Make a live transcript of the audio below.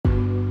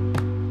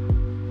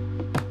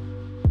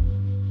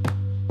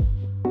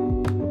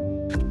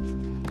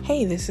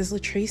Hey, this is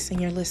Latrice,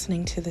 and you're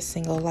listening to the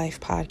Single Life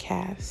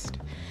Podcast.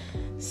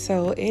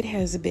 So it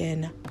has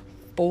been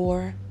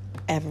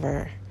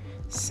forever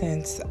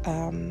since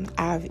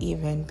I've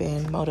even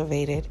been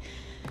motivated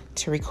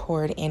to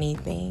record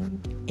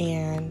anything.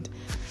 And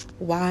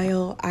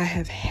while I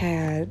have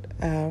had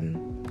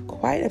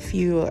quite a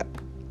few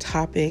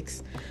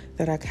topics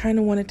that I kind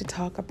of wanted to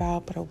talk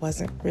about, but I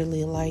wasn't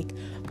really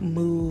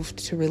moved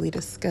to really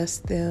discuss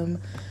them,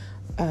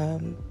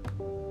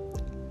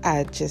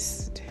 I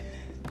just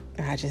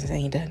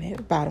ain't done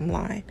it, bottom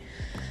line.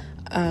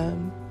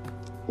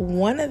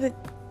 One of the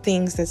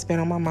things that's been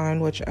on my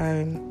mind, which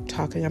I'm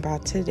talking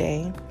about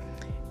today,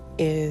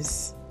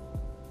 is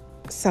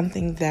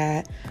something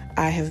that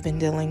I have been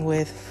dealing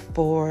with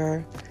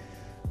for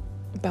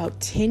about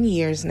 10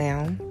 years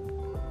now.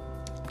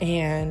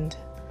 And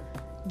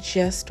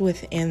just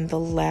within the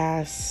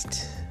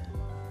last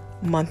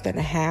month and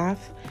a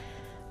half,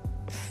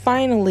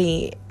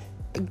 finally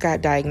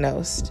got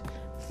diagnosed.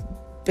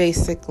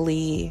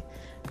 Basically,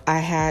 I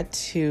had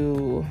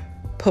to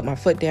put my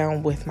foot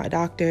down with my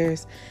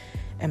doctors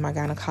and my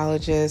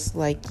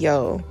gynecologist,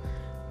 yo,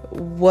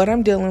 what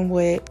I'm dealing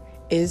with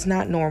is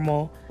not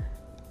normal.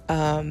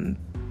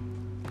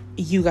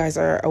 You guys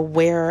are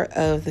aware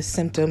of the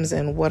symptoms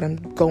and what I'm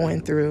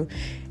going through,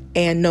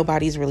 and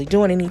nobody's really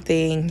doing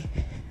anything.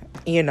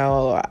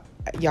 Y'all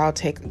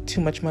take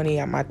too much money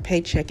out my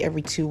paycheck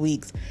every 2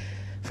 weeks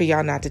for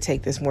y'all not to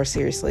take this more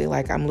seriously.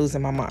 I'm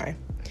losing my mind.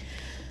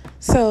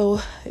 So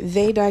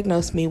they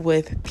diagnosed me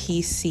with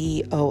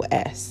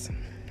PCOS,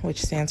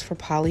 which stands for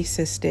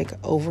polycystic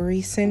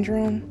ovary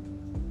syndrome.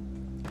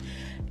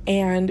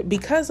 And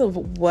because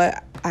of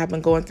what I've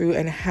been going through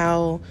and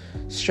how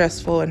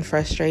stressful and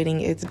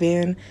frustrating it's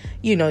been,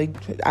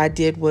 I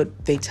did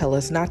what they tell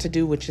us not to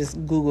do, which is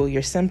Google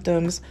your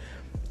symptoms.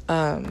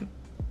 And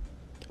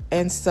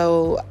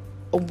so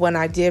when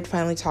I did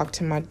finally talk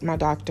to my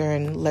doctor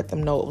and let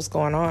them know what was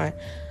going on,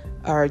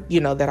 or,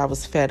 that I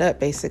was fed up,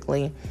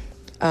 basically,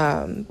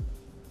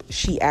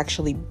 she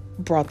actually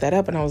brought that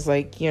up, and I was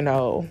like,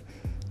 yo,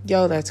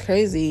 that's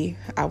crazy.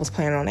 I was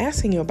planning on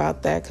asking you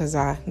about that because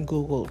I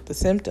Googled the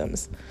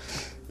symptoms.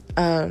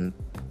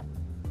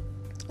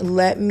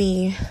 Let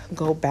me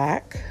go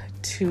back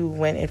to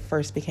when it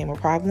first became a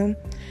problem.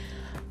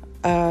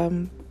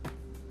 About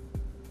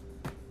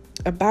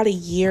a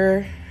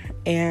year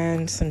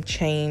and some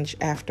change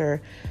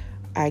after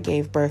I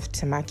gave birth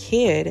to my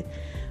kid,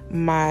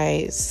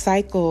 my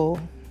cycle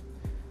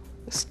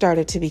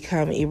started to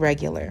become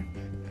irregular.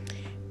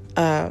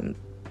 And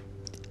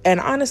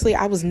honestly,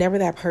 I was never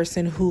that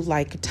person who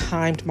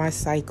timed my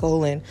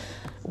cycle and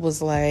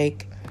was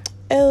like,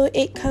 oh,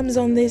 it comes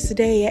on this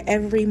day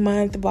every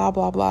month, blah,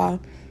 blah, blah.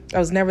 I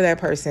was never that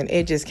person.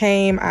 It just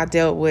came, I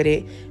dealt with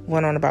it,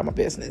 went on about my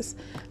business.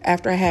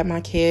 After I had my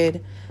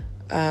kid,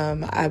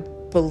 I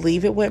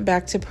believe it went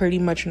back to pretty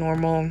much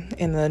normal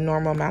in the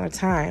normal amount of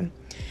time.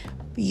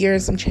 A year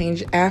and some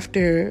change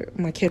after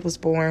my kid was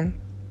born,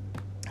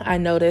 I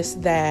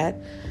noticed that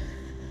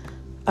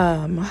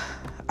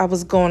I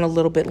was going a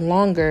little bit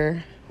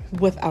longer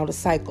without a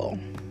cycle.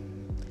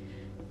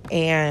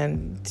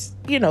 And,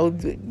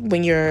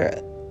 when you're,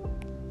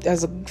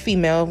 as a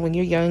female, when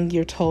you're young,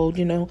 you're told,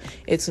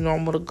 it's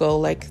normal to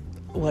go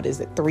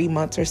 3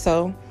 months or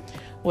so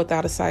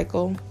without a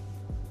cycle.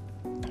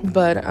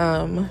 But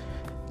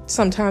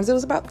sometimes it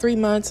was about 3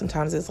 months,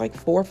 sometimes it's 4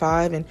 or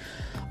 5. And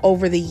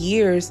over the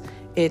years,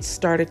 it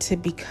started to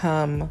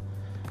become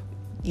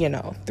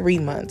 3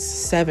 months,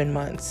 7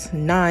 months,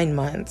 9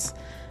 months.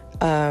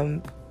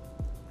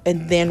 And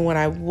then when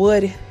I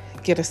would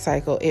get a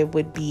cycle, it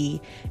would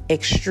be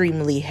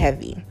extremely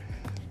heavy,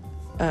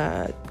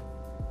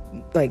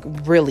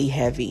 really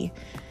heavy.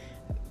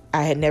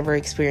 I had never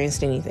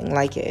experienced anything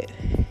like it.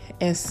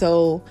 And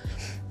so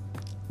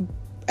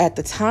at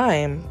the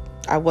time,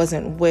 I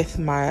wasn't with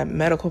my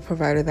medical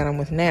provider that I'm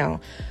with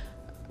now.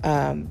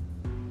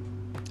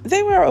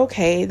 They were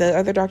okay. The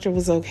other doctor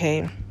was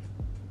okay.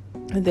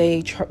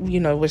 They,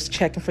 was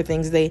checking for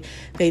things. They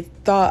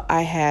thought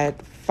I had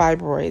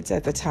fibroids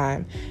at the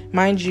time.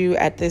 Mind you,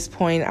 at this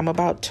point, I'm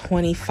about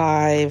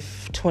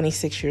 25,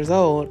 26 years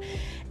old.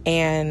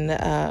 And,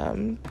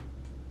 about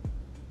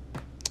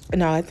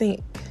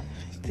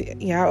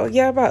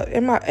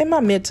in my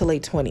mid to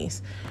late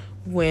 20s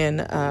when,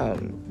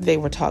 they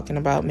were talking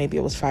about maybe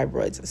it was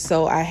fibroids.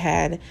 So I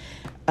had,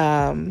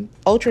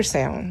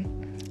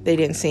 ultrasound. They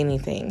didn't see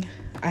anything.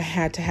 I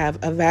had to have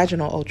a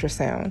vaginal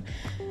ultrasound.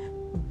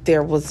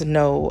 There was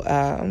no,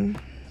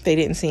 they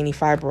didn't see any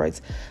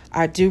fibroids.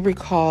 I do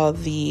recall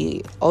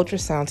the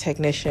ultrasound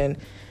technician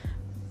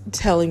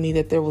telling me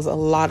that there was a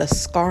lot of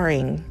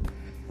scarring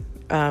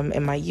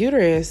in my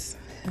uterus,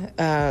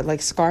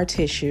 scar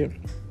tissue,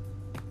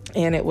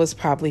 and it was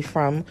probably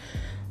from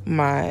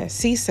my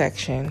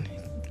C-section.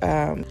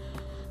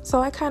 So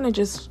I kind of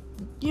just,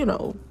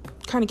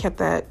 kept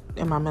that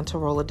in my mental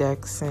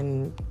Rolodex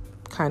and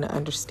kind of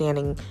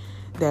understanding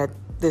that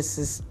this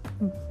is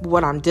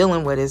what I'm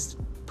dealing with is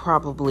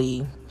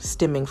probably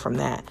stemming from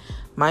that.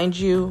 Mind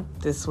you,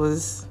 this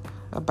was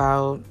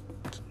about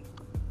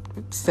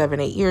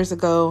 7-8 years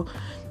ago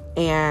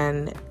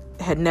and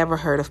had never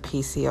heard of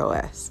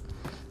PCOS.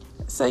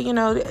 So,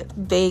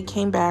 they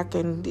came back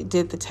and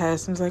did the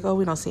test and was like, oh,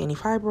 we don't see any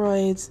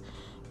fibroids,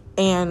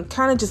 and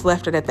kind of just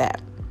left it at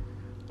that.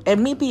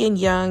 And me being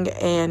young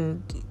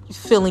and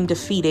feeling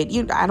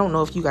defeated, I don't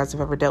know if you guys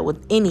have ever dealt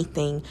with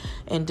anything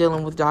and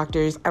dealing with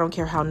doctors. I don't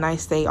care how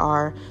nice they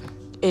are.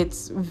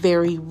 It's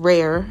very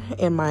rare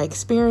in my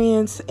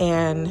experience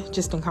and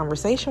just in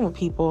conversation with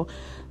people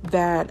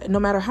that no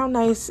matter how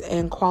nice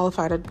and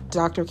qualified a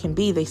doctor can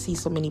be, they see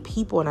so many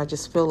people, and I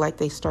just feel like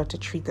they start to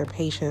treat their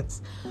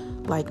patients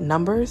like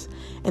numbers,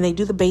 and they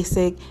do the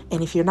basic,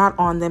 and if you're not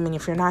on them and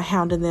if you're not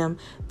hounding them,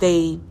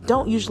 they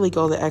don't usually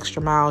go the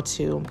extra mile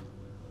to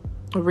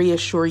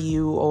reassure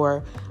you,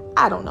 or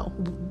I don't know,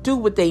 do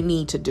what they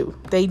need to do.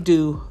 They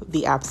do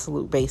the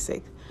absolute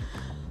basic.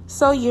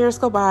 So years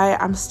go by,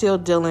 I'm still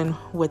dealing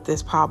with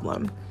this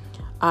problem.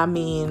 I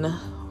mean,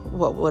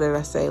 what did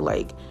I say?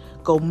 Like,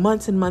 go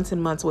months and months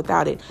and months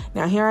without it.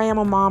 Now here I am,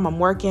 a mom, I'm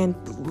working,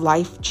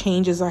 life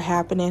changes are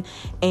happening,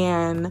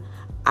 and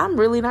I'm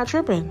really not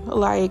tripping.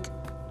 Like,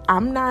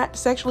 I'm not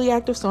sexually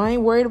active, so I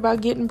ain't worried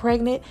about getting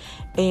pregnant,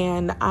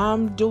 and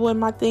I'm doing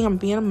my thing. I'm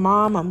being a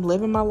mom. I'm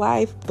living my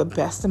life the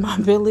best of my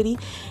ability.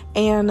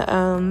 And,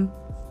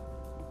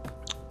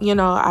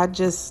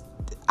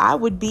 I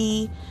would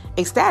be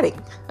ecstatic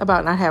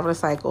about not having a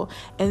cycle.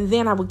 And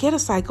then I would get a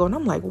cycle and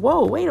I'm like,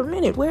 whoa, wait a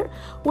minute. Where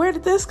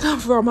did this come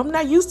from? I'm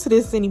not used to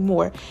this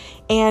anymore.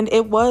 And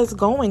it was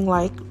going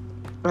like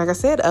I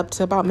said, up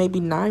to about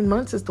maybe 9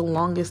 months is the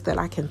longest that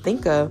I can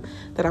think of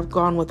that I've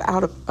gone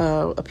without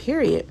a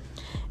period.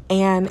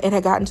 And it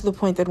had gotten to the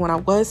point that when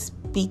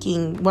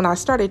I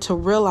started to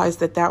realize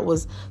that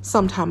was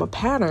sometime a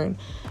pattern,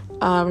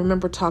 I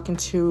remember talking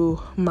to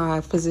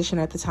my physician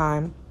at the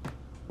time,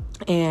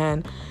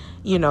 and,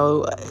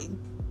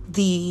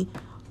 the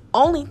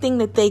only thing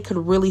that they could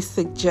really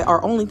suggest,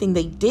 or only thing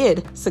they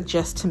did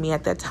suggest to me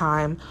at that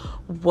time,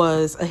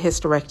 was a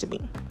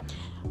hysterectomy.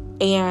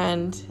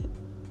 And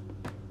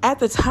at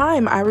the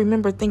time, I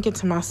remember thinking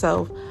to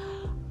myself,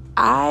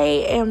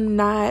 I am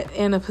not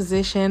in a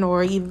position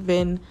or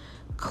even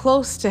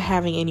close to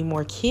having any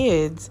more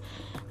kids.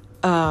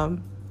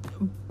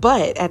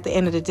 But at the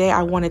end of the day,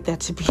 I wanted that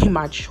to be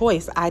my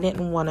choice. I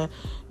didn't want to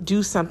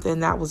do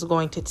something that was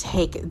going to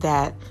take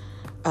that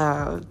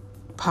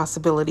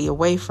possibility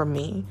away from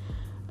me.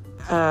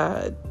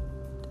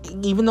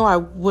 Even though I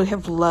would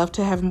have loved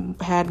to have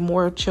had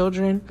more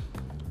children,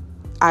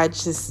 I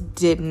just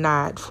did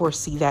not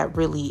foresee that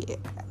really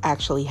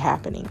actually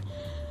happening.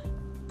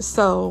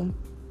 So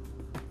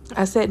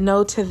I said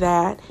no to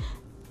that,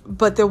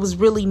 but there was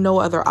really no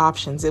other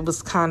options. It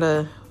was kind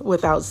of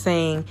without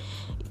saying,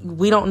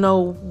 we don't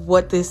know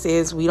what this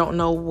is. We don't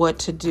know what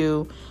to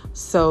do.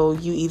 So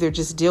you either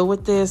just deal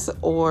with this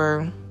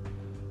or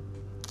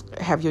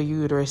have your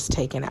uterus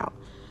taken out.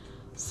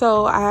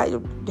 So I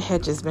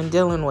had just been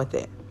dealing with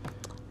it.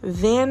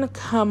 Then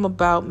come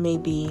about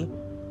maybe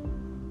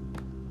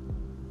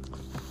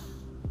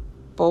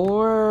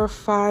 4 or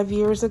 5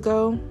 years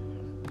ago,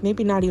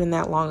 maybe not even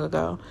that long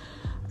ago,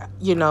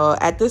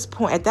 at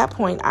that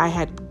point, I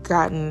had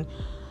gotten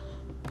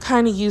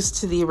kind of used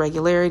to the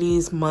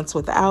irregularities, months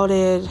without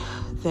it.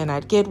 Then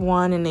I'd get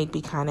one and they'd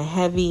be kind of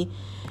heavy.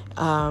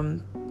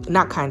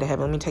 Not kind of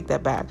heavy, let me take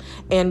that back.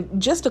 And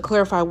just to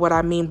clarify what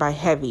I mean by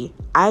heavy,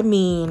 I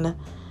mean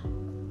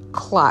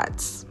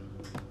clots.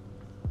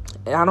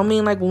 I don't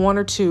mean like 1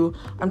 or 2.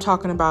 I'm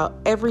talking about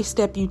every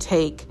step you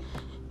take,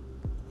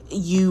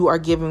 you are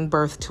giving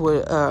birth to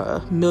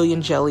a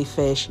million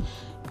jellyfish.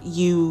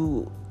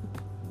 You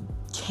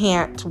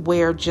can't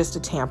wear just a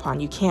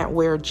tampon. You can't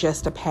wear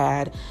just a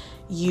pad.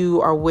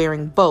 You are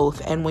wearing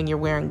both. And when you're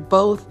wearing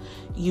both,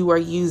 you are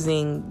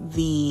using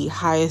the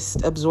highest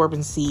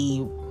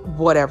absorbency,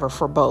 whatever,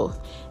 for both.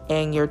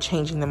 And you're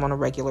changing them on a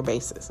regular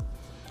basis.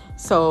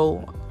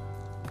 So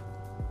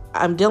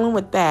I'm dealing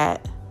with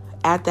that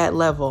at that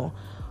level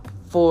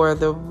for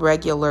the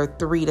regular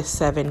 3 to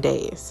 7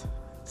 days,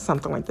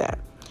 something like that.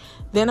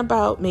 Then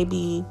about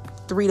maybe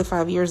 3 to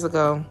 5 years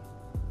ago,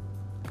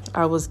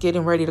 I was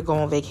getting ready to go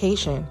on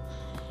vacation,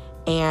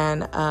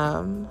 and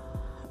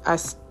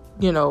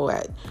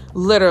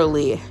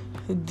literally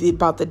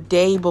about the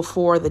day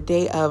before, the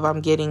day of,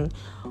 I'm getting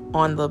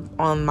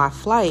on my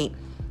flight,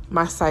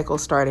 my cycle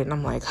started, and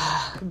I'm like,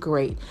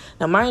 great.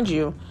 Now, mind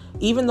you,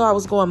 even though I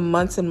was going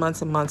months and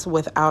months and months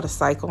without a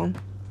cycle,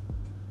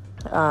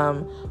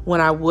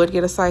 when I would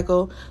get a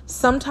cycle,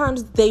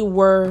 sometimes they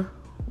were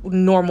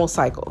normal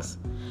cycles.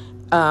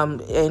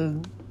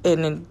 And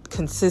in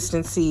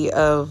consistency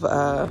of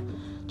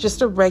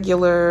just a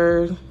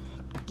regular,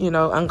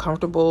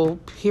 uncomfortable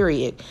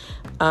period.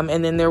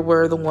 And then there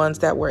were the ones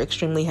that were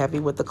extremely heavy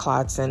with the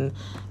clots and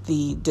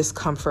the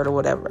discomfort or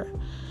whatever.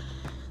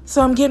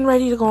 So I'm getting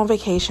ready to go on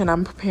vacation.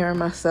 I'm preparing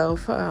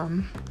myself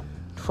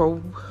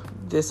for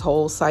this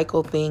whole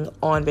cycle thing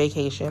on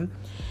vacation.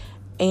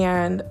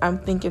 And I'm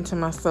thinking to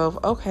myself,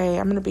 okay,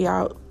 I'm going to be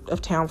out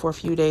of town for a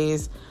few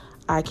days.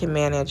 I can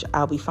manage.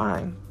 I'll be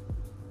fine.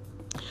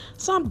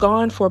 So I'm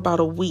gone for about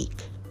a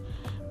week.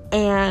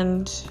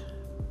 And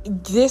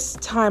this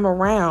time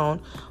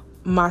around,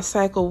 my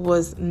cycle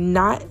was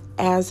not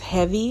as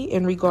heavy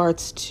in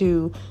regards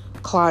to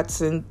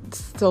clots and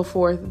so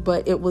forth,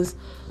 but it was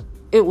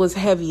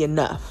heavy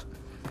enough.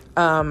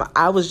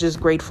 I was just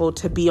grateful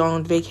to be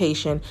on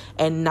vacation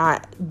and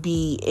not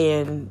be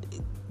in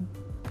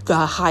the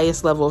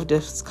highest level of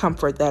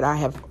discomfort that I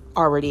have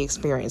already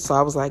experienced. So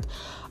I was like,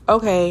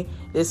 okay,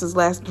 this is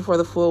lasting for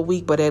the full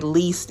week, but at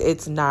least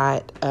it's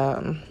not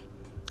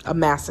a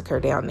massacre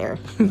down there.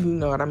 You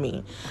know what I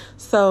mean?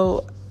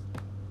 So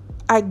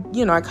I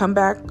come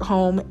back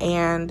home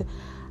and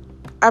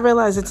I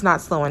realize it's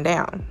not slowing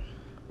down.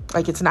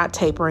 Like, it's not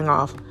tapering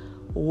off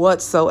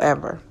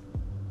whatsoever.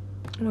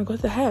 I'm like,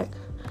 what the heck?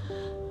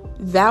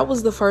 That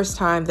was the first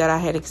time that I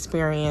had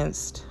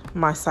experienced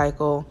my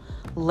cycle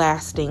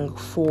lasting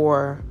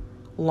for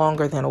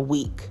longer than a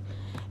week.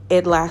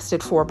 It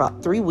lasted for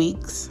about 3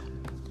 weeks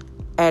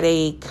at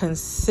a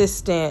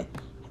consistent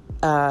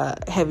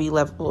heavy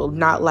level,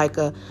 not like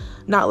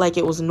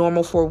it was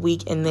normal for a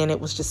week and then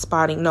it was just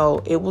spotting.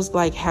 No, it was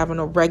like having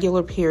a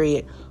regular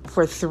period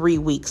for 3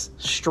 weeks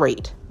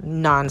straight,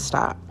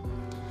 nonstop.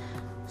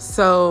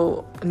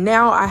 So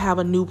now I have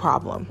a new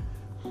problem.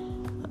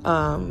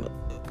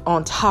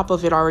 On top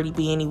of it already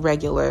being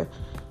irregular,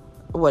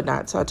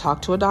 whatnot. So I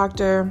talked to a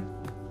doctor.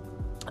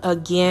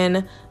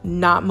 Again,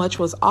 not much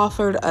was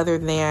offered other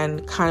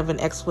than kind of an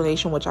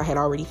explanation, which I had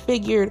already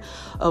figured,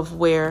 of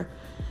where,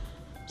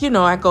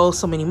 I go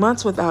so many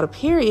months without a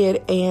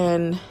period.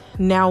 And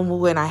now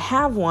when I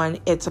have one,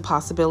 it's a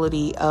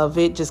possibility of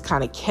it just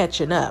kind of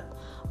catching up.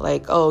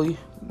 Like, oh,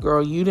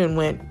 girl, you didn't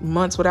went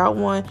months without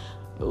one.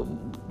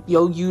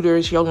 Your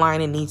uterus, your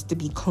lining needs to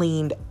be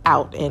cleaned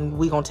out, and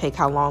we're going to take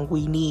how long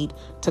we need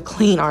to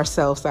clean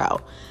ourselves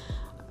out.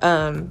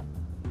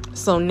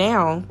 So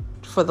now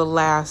for the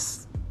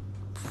last,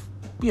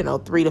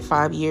 3 to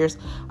 5 years,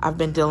 I've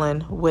been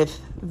dealing with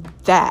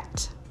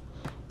that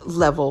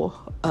level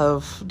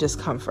of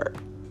discomfort.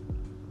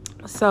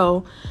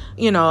 So,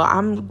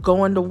 I'm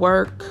going to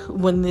work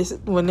when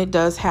it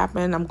does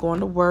happen. I'm going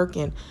to work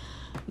and,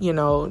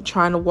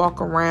 trying to walk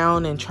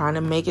around and trying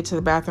to make it to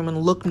the bathroom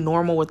and look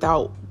normal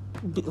without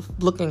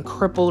looking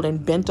crippled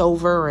and bent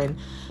over. And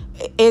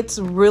it's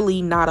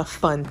really not a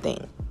fun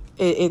thing.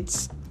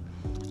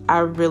 I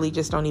really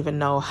just don't even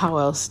know how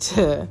else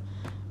to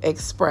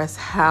express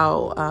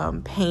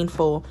how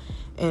painful,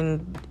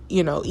 and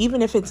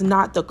even if it's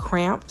not the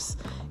cramps,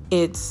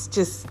 it's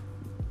just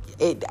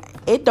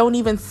it don't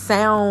even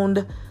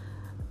sound.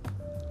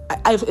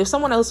 If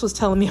someone else was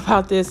telling me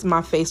about this,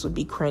 my face would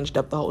be cringed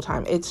up the whole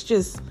time. It's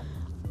just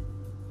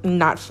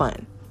not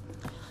fun.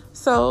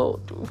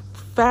 So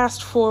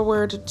fast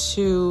forward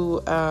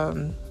to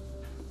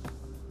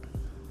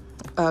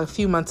a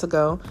few months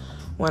ago,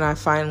 when I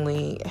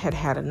finally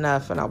had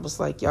enough, and I was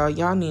like,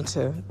 y'all need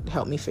to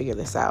help me figure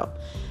this out.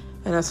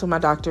 And that's when my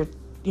doctor,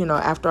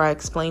 after I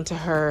explained to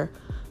her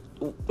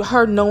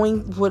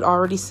knowing what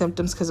already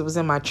symptoms, because it was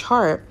in my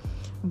chart,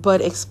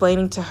 but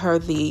explaining to her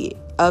the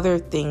other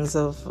things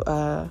of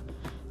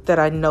that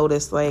I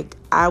noticed. Like,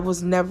 I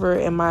was never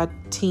in my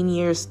teen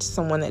years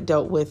someone that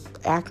dealt with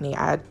acne.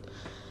 I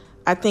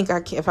think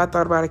if I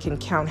thought about it, I can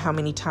count how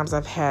many times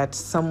I've had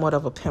somewhat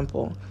of a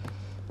pimple.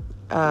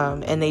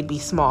 And they'd be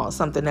small,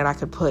 something that I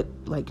could put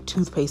like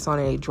toothpaste on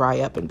and they'd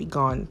dry up and be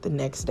gone the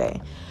next day.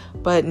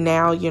 But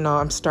now,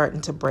 I'm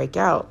starting to break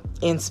out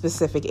in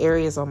specific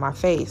areas on my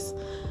face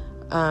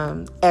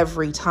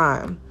every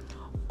time.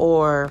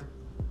 Or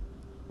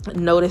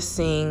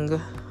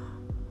noticing,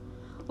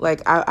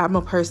 like, I'm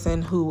a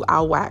person who I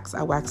wax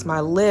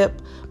my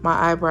lip,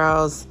 my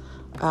eyebrows.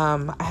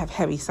 I have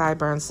heavy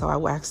sideburns, so I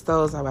wax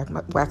those. I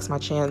wax my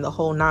chin, the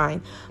whole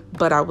nine.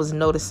 But I was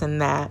noticing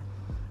that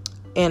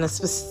in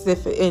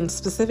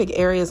specific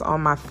areas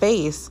on my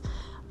face,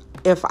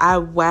 if I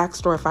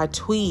waxed or if I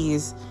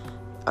tweezed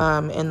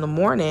in the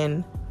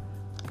morning,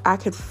 I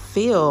could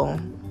feel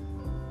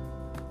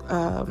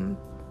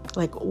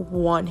like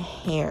one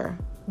hair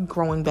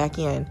growing back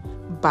in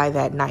by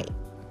that night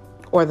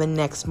or the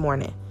next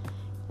morning.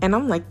 And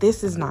I'm like,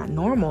 this is not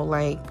normal.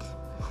 Like,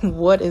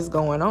 what is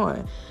going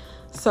on?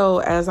 So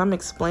as I'm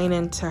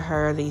explaining to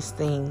her these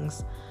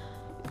things,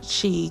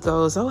 she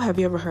goes, oh, have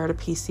you ever heard of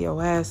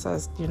PCOS?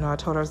 I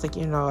told her, I was like,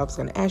 I was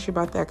going to ask you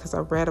about that because I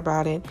read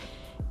about it.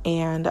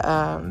 And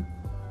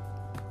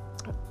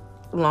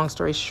long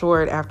story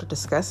short, after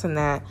discussing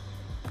that,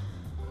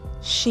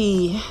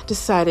 she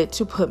decided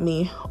to put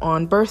me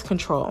on birth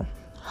control.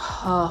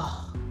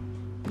 Oh,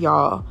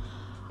 y'all,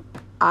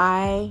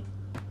 I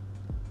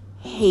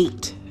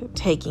hate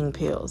taking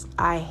pills.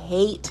 I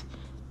hate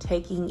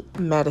taking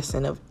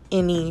medicine of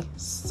any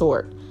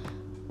sort.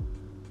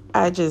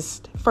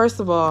 First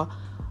of all,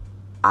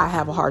 I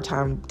have a hard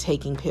time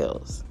taking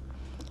pills.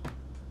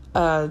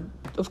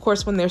 Of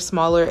course, when they're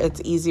smaller,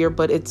 it's easier,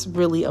 but it's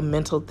really a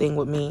mental thing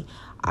with me.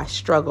 I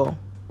struggle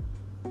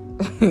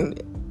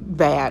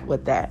bad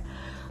with that.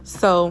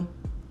 So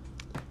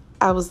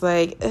I was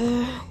like,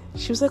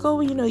 she was like, oh,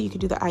 well, you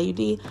could do the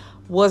IUD.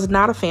 Was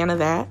not a fan of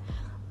that.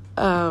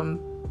 I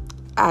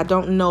I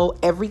don't know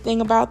everything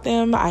about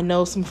them. I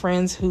know some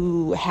friends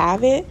who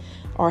have it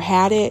or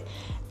had it.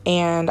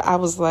 And I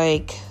was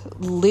like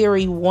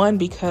leery, one,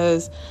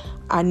 because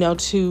I know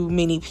too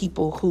many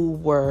people who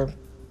were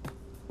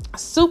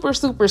super,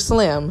 super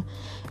slim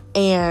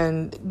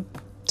and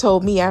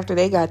told me after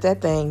they got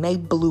that thing, they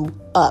blew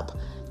up.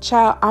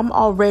 Child, I'm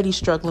already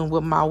struggling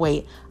with my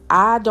weight.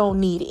 I don't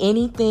need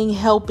anything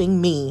helping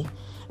me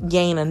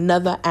gain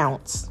another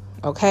ounce.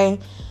 Okay.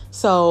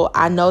 So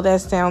I know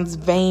that sounds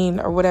vain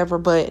or whatever,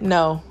 but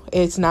no,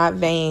 it's not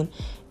vain.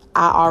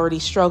 I already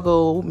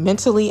struggle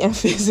mentally and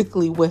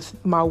physically with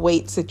my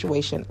weight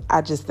situation.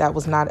 That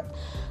was not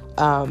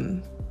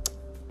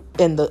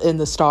in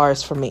the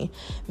stars for me.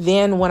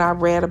 Then when I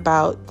read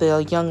about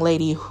the young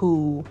lady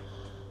who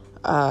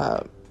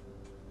had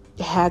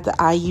the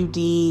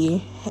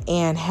IUD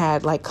and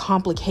had like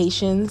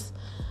complications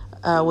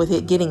with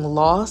it getting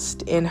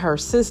lost in her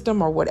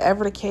system or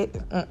whatever the case.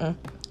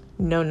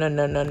 No.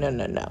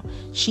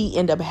 She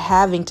ended up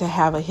having to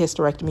have a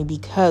hysterectomy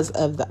because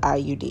of the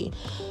IUD.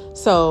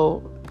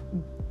 So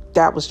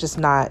that was just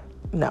not,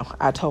 no.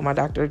 I told my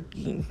doctor,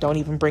 don't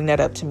even bring that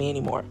up to me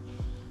anymore.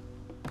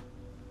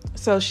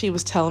 So she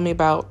was telling me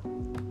about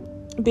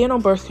being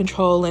on birth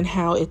control and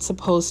how it's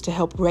supposed to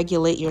help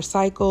regulate your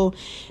cycle,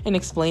 and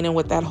explaining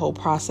what that whole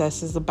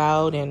process is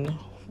about and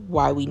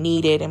why we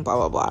need it and blah,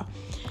 blah, blah.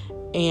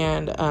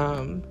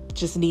 And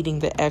just needing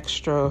the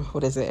extra,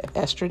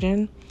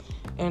 estrogen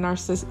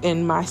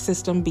in my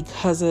system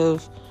because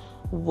of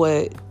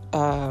what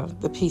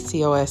the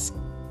PCOS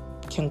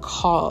can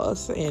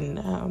cause in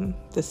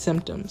the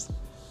symptoms.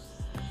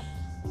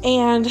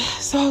 And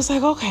so I was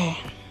like, okay,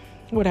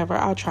 whatever,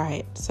 I'll try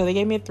it. So they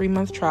gave me a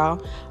 3-month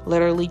trial.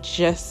 Literally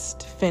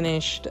just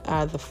finished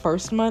the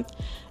first month.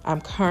 I'm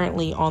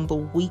currently on the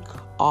week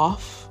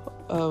off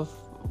of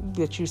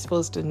that you're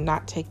supposed to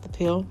not take the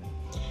pill.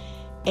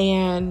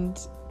 And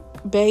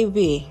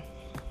baby,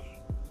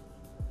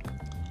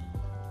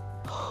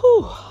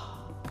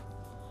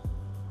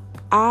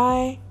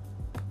 I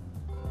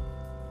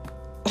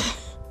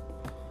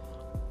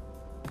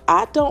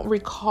don't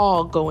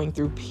recall going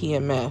through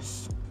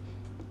PMS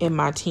in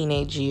my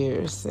teenage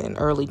years and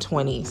early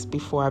 20s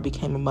before I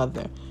became a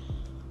mother.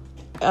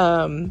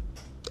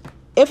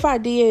 If I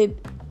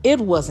did, it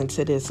wasn't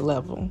to this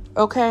level,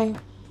 okay?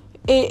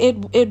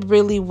 It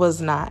really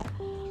was not.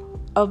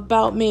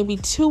 About maybe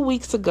 2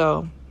 weeks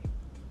ago,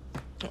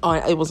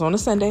 it was on a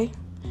Sunday,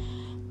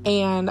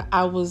 and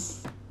I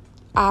was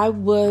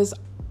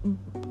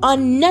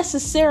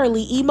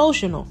unnecessarily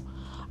emotional.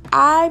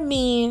 I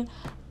mean,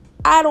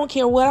 I don't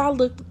care what I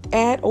looked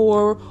at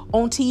or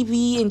on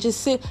TV and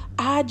just sit.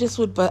 I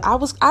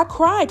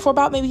cried for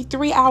about maybe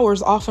 3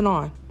 hours off and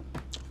on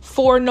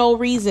for no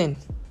reason.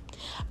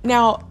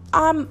 Now,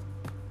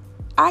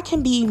 I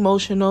can be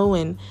emotional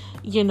and,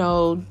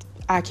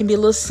 I can be a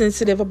little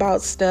sensitive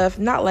about stuff.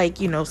 Not like,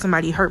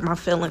 somebody hurt my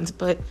feelings,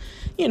 but,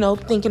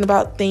 thinking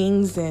about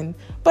things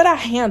but I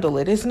handle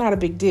it. It's not a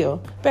big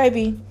deal.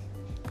 Baby,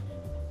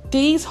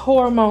 these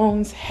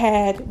hormones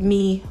had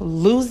me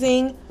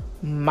losing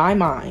my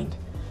mind.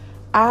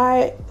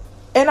 I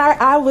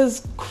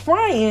was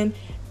crying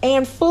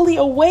and fully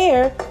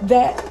aware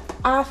that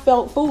I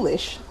felt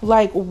foolish.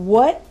 Like,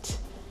 what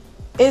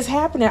is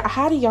happening?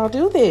 How do y'all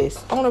do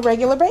this on a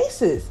regular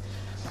basis?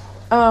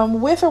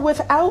 With or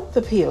without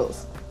the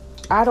pills?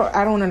 I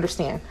don't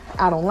understand.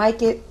 I don't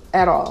like it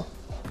at all.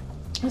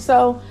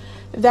 So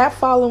that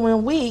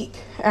following week,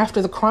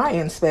 after the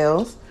crying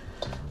spells,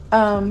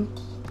 when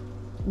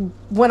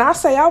I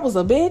say I was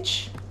a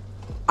bitch,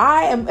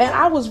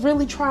 I was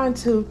really trying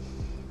to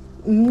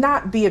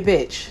not be a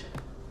bitch.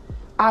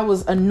 I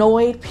was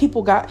annoyed.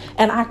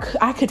 And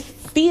I could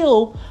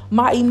feel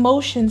my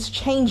emotions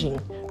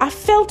changing. I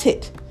felt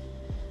it.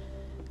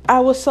 I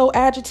was so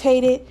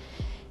agitated.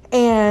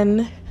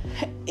 And,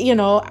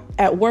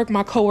 at work,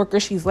 my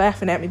coworker, she's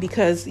laughing at me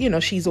because,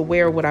 she's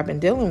aware of what I've been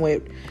dealing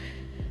with.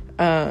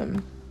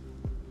 And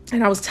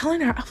I was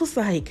telling her, I was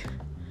like,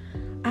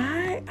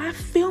 I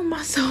feel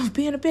myself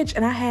being a bitch.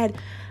 And I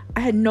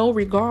had no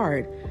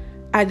regard.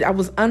 I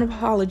was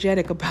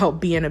unapologetic about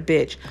being a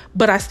bitch,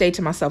 but I stayed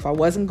to myself. I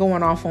wasn't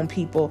going off on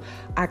people.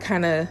 I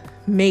kind of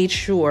made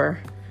sure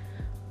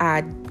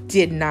I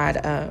did not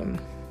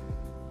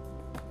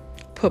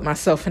put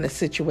myself in a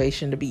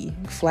situation to be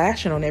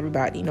flashing on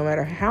everybody, no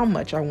matter how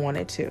much I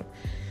wanted to.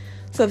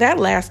 So that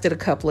lasted a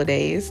couple of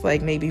days,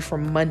 like maybe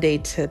from Monday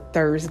to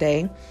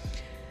Thursday.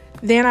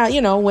 Then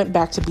I, went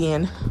back to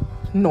being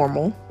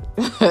normal,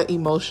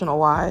 emotional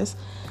wise.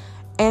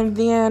 And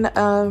then,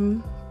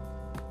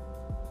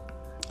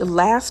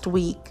 last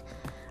week,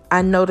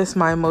 I noticed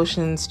my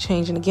emotions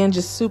changing again,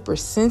 just super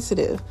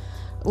sensitive.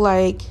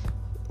 Like,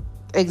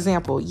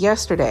 example,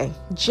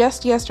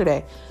 just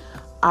yesterday,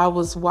 I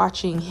was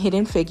watching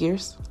Hidden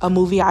Figures, a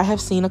movie I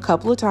have seen a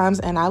couple of times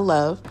and I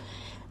love.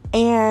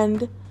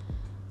 And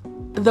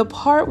the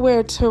part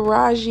where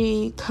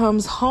Taraji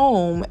comes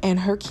home and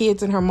her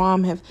kids and her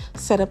mom have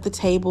set up the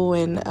table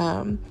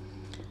and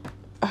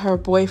her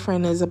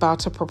boyfriend is about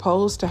to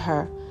propose to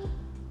her.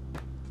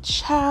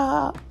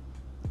 Child,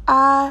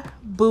 I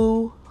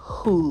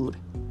boo-hooed.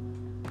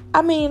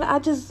 I mean, I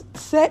just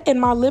sat in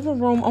my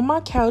living room on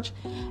my couch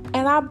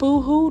and I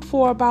boo-hooed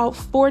for about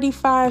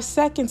 45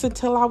 seconds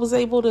until I was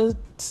able to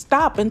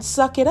stop and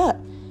suck it up.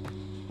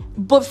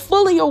 But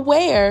fully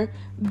aware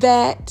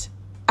that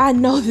I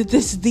know that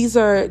these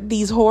are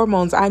these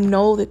hormones. I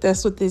know that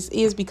that's what this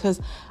is because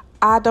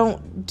I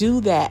don't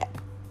do that.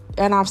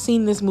 And I've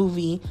seen this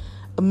movie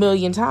a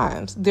million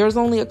times. There's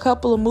only a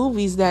couple of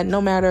movies that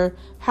no matter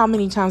how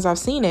many times I've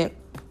seen it,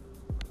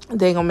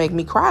 they're gonna make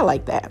me cry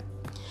like that.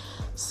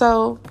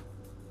 So,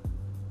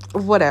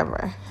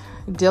 whatever.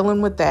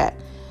 Dealing with that.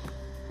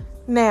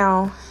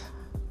 Now,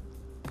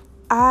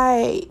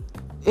 I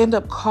end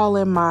up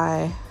calling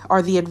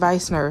the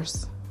advice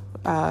nurse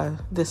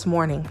this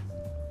morning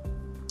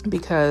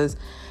because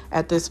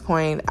at this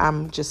point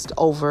I'm just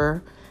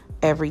over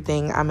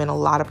everything. I'm in a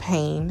lot of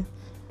pain,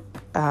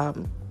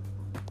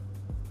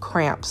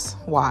 cramps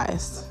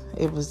wise.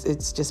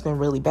 It's just been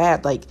really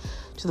bad, like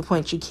to the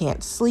point you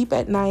can't sleep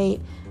at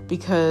night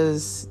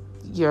because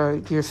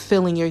you're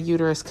feeling your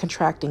uterus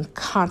contracting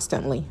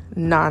constantly,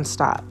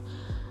 nonstop.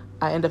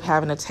 I end up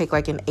having to take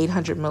like an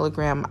 800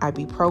 milligram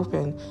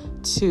ibuprofen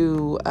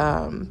to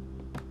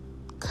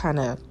kind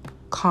of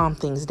calm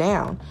things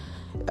down.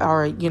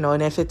 Or,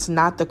 and if it's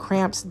not the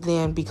cramps,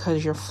 then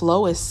because your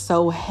flow is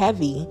so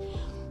heavy,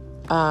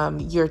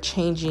 you're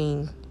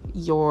changing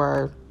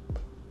your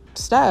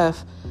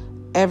stuff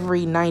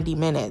every 90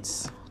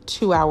 minutes,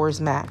 2 hours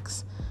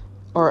max,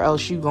 or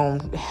else you're going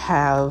to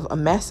have a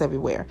mess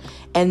everywhere.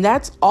 And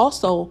that's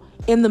also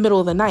in the middle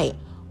of the night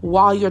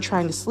while you're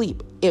trying to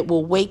sleep. It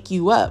will wake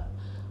you up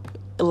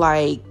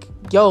like,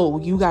 yo,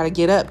 you got to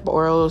get up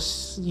or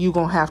else you're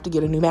going to have to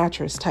get a new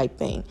mattress type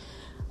thing.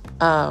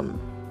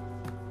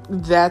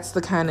 That's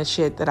the kind of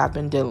shit that I've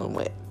been dealing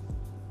with.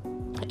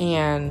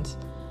 And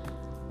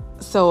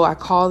so I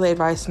called the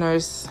advice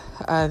nurse.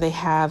 They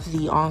have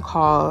the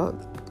on-call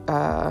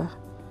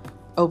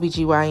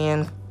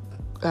OBGYN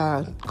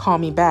call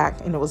me back,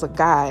 and it was a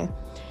guy.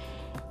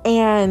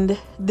 And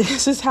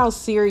this is how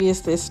serious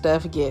this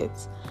stuff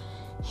gets.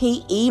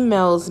 He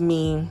emails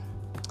me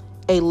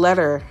a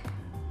letter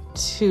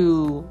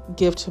to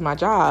give to my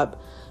job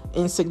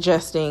and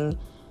suggesting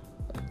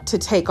to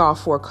take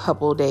off for a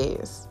couple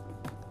days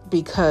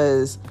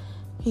because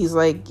he's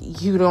like,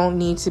 you don't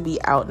need to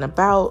be out and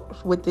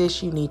about with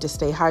this. You need to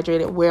stay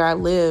hydrated. Where I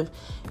live,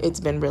 it's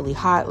been really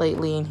hot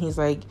lately. And he's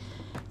like,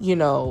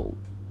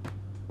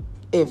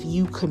 if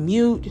you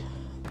commute,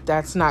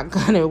 that's not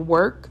going to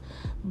work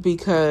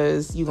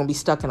because you're going to be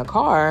stuck in a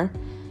car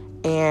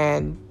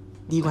and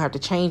you're going to have to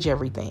change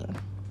everything.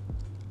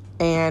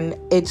 And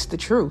it's the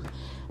truth.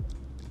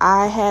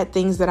 I had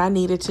things that I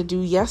needed to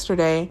do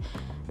yesterday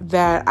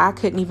that I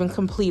couldn't even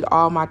complete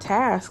all my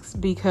tasks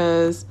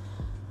because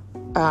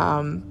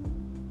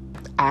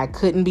I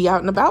couldn't be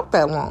out and about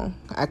that long.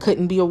 I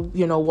couldn't be,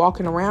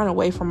 walking around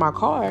away from my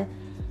car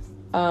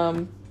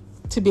to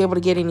be able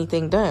to get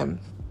anything done.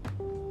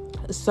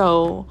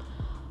 So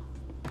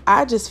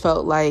I just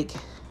felt like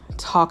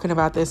talking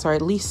about this, or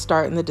at least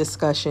starting the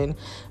discussion,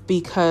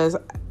 because,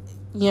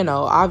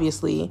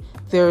 obviously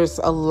there's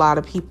a lot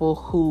of people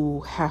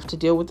who have to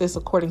deal with this.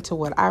 According to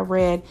what I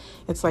read,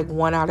 it's like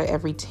 1 out of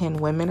every 10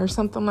 women or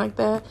something like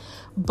that.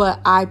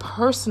 But I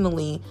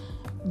personally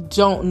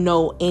don't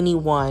know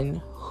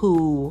anyone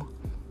who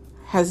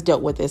has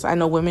dealt with this. I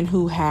know women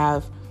who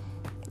have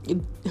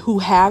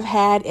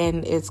had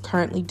and is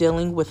currently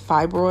dealing with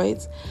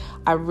fibroids.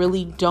 I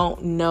really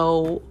don't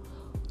know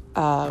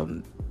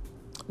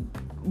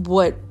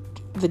what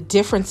the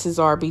differences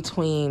are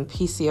between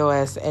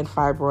PCOS and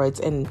fibroids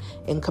and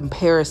in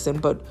comparison,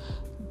 but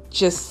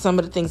just some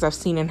of the things I've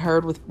seen and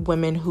heard with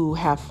women who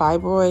have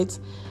fibroids,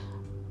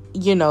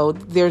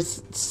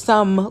 there's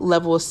some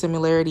level of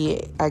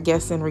similarity, I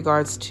guess, in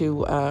regards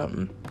to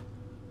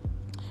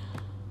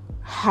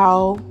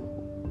how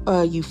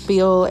you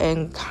feel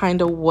and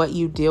kind of what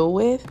you deal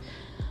with.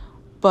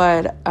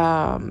 But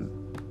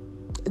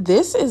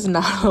this is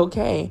not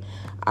okay.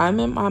 I'm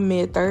in my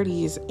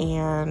mid-30s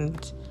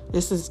and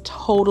this is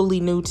totally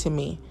new to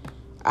me.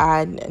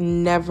 I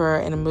never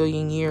in a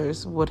million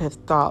years would have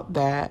thought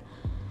that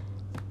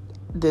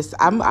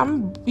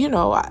I'm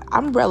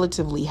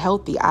relatively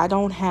healthy. I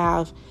don't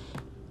have,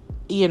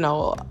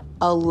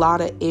 a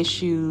lot of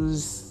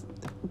issues,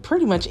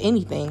 pretty much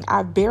anything.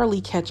 I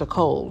barely catch a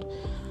cold.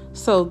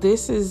 So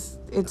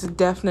it's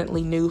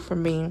definitely new for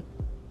me.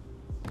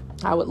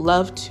 I would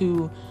love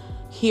to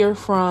hear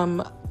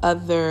from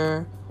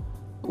other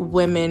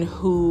women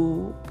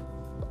who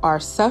are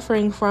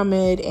suffering from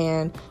it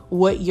and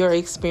what your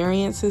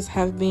experiences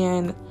have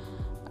been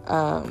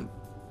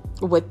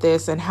with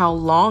this and how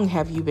long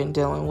have you been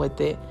dealing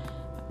with it.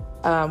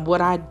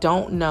 What I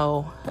don't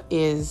know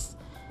is,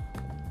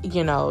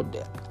 in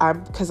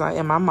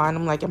my mind,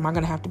 I'm like, am I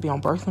going to have to be on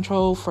birth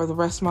control for the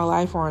rest of my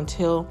life or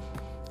until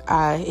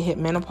I hit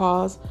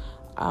menopause?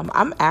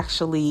 I'm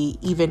actually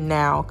even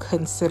now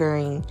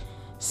considering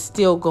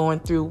still going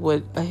through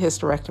with a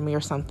hysterectomy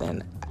or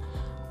something.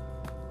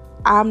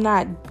 I'm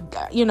not,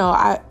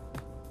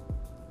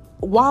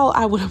 while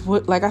I would have,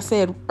 like I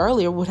said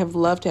earlier, would have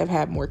loved to have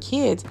had more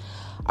kids,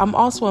 I'm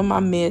also in my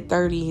mid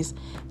 30s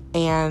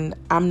and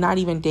I'm not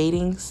even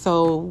dating.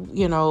 So,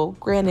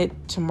 granted,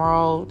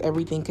 tomorrow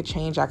everything could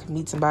change. I could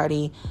meet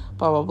somebody,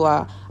 blah, blah,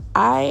 blah.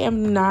 I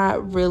am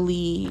not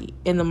really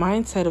in the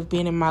mindset of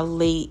being in my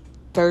late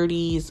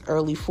 30s,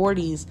 early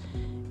 40s,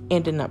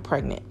 ending up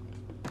pregnant.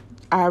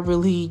 I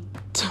really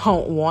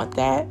don't want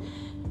that.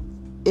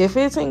 If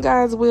it's in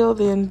God's will,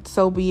 then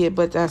so be it.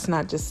 But that's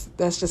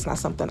just not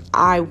something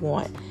I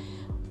want.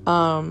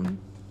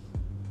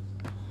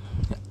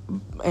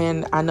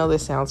 And I know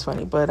this sounds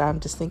funny, but I'm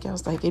just thinking, I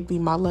was like, it'd be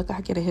my luck. I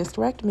get a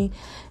hysterectomy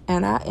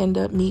and I end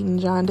up meeting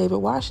John David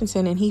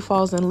Washington and he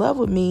falls in love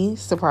with me,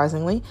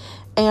 surprisingly,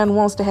 and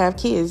wants to have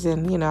kids.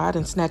 And, I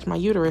didn't snatch my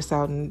uterus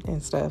out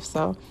and stuff.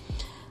 So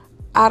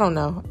I don't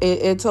know.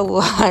 It's a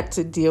lot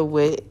to deal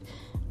with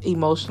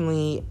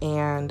emotionally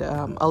and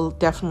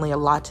definitely a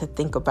lot to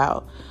think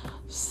about.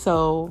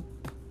 So,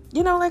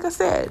 like I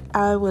said,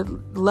 I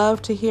would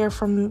love to hear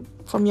from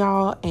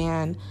y'all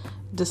and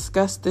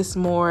discuss this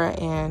more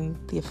and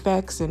the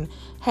effects. And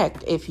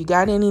heck, if you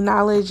got any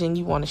knowledge and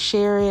you want to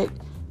share it,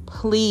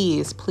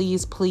 please,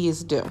 please,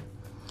 please do.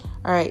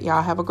 All right,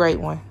 y'all have a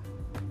great one.